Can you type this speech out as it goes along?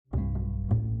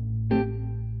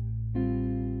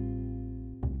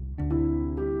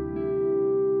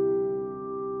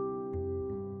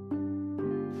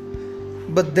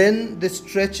But then this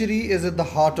treachery is at the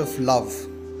heart of love.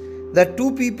 That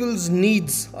two people's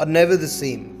needs are never the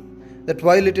same. That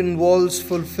while it involves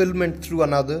fulfillment through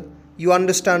another, you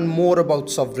understand more about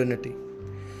sovereignty.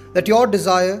 That your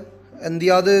desire and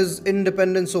the other's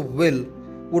independence of will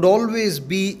would always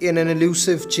be in an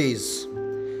elusive chase.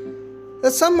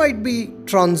 That some might be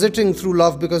transiting through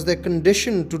love because they're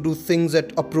conditioned to do things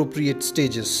at appropriate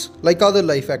stages, like other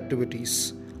life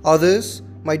activities. Others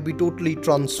might be totally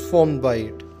transformed by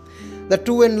it. That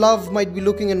two in love might be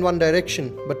looking in one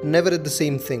direction, but never at the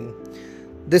same thing.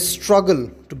 This struggle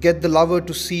to get the lover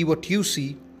to see what you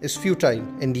see is futile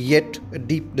and yet a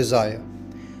deep desire.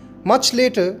 Much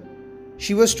later,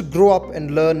 she was to grow up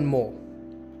and learn more.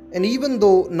 And even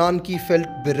though Nanki felt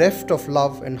bereft of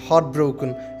love and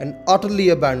heartbroken and utterly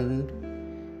abandoned,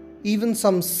 even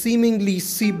some seemingly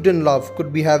seeped-in love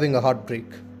could be having a heartbreak.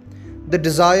 The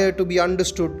desire to be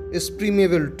understood is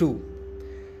primeval too.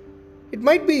 It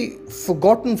might be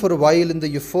forgotten for a while in the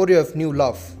euphoria of new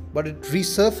love, but it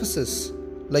resurfaces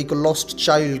like a lost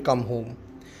child come home.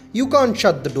 You can't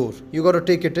shut the door, you gotta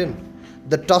take it in.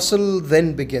 The tussle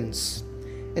then begins.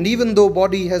 And even though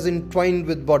body has entwined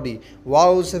with body,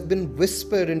 vows have been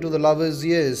whispered into the lover's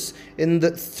ears in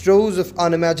the throes of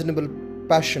unimaginable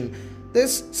passion,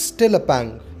 there's still a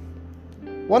pang.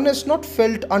 One has not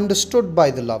felt understood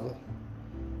by the lover.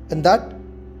 And that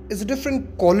is a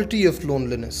different quality of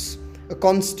loneliness, a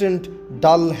constant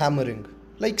dull hammering,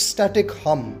 like static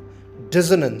hum,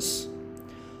 dissonance.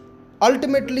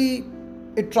 Ultimately,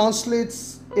 it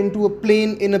translates into a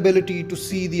plain inability to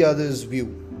see the other's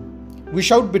view. We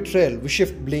shout betrayal, we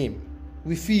shift blame,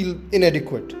 we feel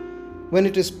inadequate when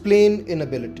it is plain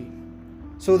inability.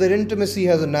 So their intimacy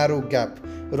has a narrow gap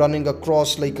running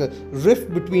across like a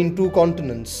rift between two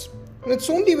continents. And it's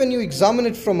only when you examine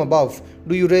it from above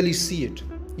do you really see it.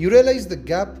 You realize the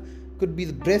gap could be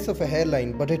the breadth of a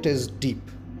hairline, but it is deep.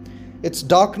 Its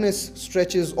darkness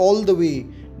stretches all the way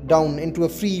down into a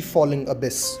free-falling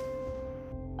abyss.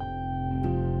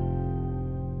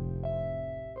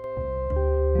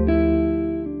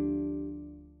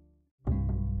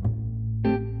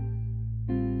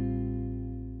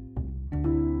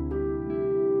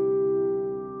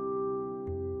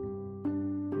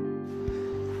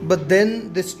 But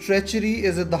then this treachery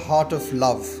is at the heart of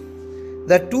love.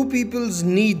 That two people's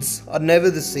needs are never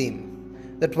the same.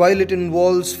 That while it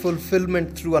involves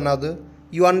fulfillment through another,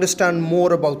 you understand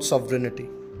more about sovereignty.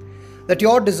 That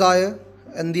your desire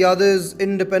and the other's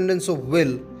independence of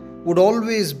will would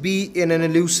always be in an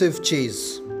elusive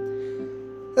chase.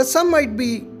 That some might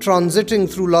be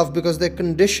transiting through love because they're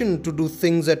conditioned to do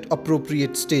things at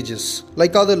appropriate stages,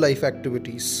 like other life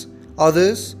activities.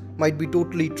 Others might be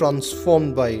totally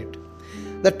transformed by it.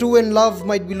 That two in love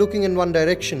might be looking in one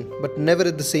direction, but never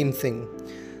at the same thing.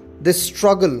 This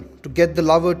struggle to get the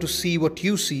lover to see what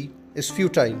you see is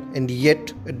futile and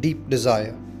yet a deep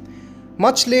desire.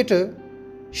 Much later,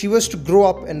 she was to grow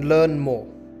up and learn more.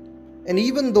 And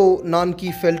even though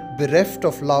Nanki felt bereft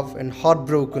of love and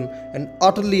heartbroken and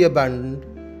utterly abandoned,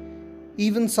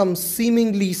 even some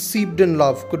seemingly seeped-in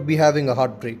love could be having a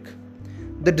heartbreak.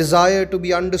 The desire to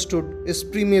be understood is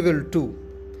primeval too.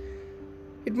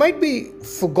 It might be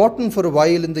forgotten for a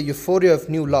while in the euphoria of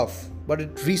new love, but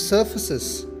it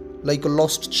resurfaces like a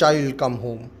lost child come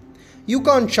home. You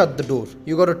can't shut the door,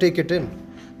 you gotta take it in.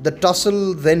 The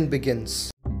tussle then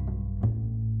begins.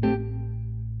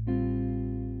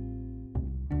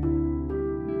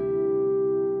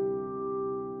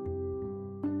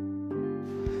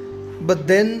 But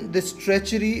then this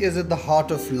treachery is at the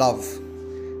heart of love.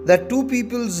 That two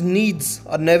people's needs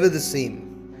are never the same.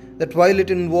 That while it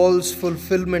involves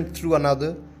fulfillment through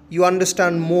another, you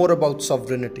understand more about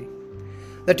sovereignty.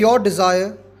 That your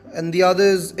desire and the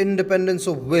other's independence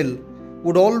of will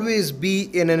would always be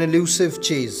in an elusive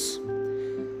chase.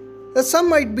 That some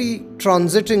might be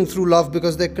transiting through love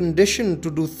because they're conditioned to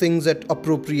do things at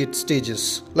appropriate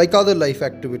stages, like other life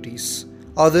activities.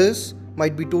 Others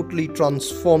might be totally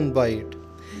transformed by it.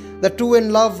 That two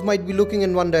in love might be looking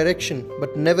in one direction,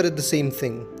 but never at the same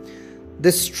thing.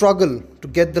 This struggle to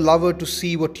get the lover to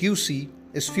see what you see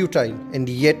is futile and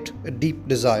yet a deep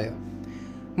desire.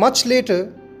 Much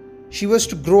later, she was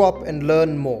to grow up and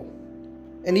learn more.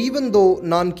 And even though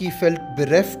Nanki felt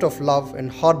bereft of love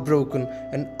and heartbroken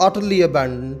and utterly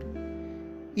abandoned,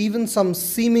 even some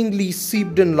seemingly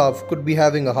seeped-in love could be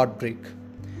having a heartbreak.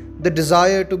 The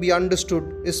desire to be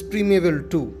understood is primeval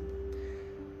too.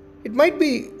 It might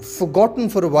be forgotten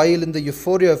for a while in the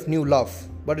euphoria of new love,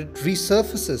 but it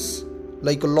resurfaces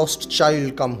like a lost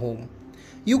child come home.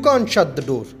 You can't shut the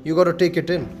door, you gotta take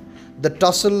it in. The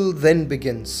tussle then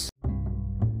begins.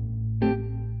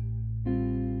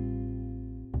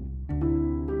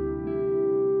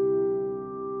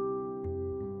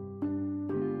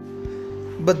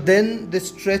 But then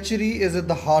this treachery is at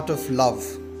the heart of love.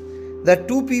 That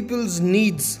two people's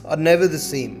needs are never the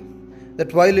same.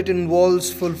 That while it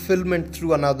involves fulfillment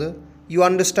through another, you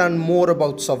understand more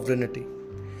about sovereignty.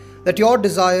 That your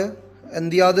desire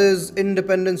and the other's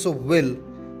independence of will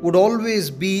would always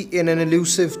be in an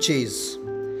elusive chase.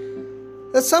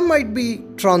 That some might be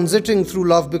transiting through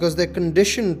love because they're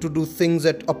conditioned to do things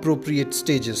at appropriate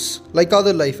stages, like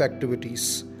other life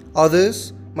activities.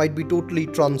 Others might be totally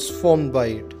transformed by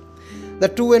it.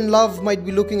 That two in love might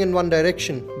be looking in one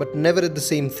direction, but never at the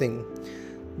same thing.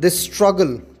 This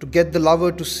struggle to get the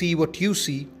lover to see what you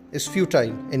see is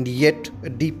futile and yet a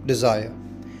deep desire.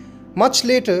 Much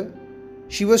later,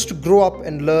 she was to grow up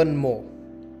and learn more.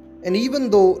 And even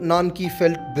though Nanki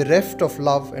felt bereft of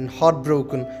love and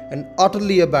heartbroken and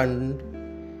utterly abandoned,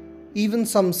 even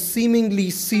some seemingly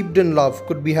seeped in love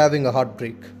could be having a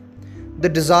heartbreak. The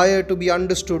desire to be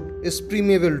understood is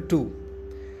primeval too.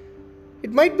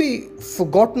 It might be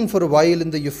forgotten for a while in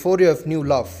the euphoria of new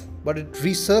love, but it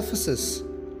resurfaces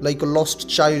like a lost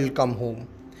child come home.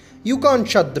 You can't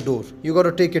shut the door, you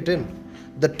gotta take it in.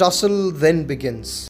 The tussle then begins.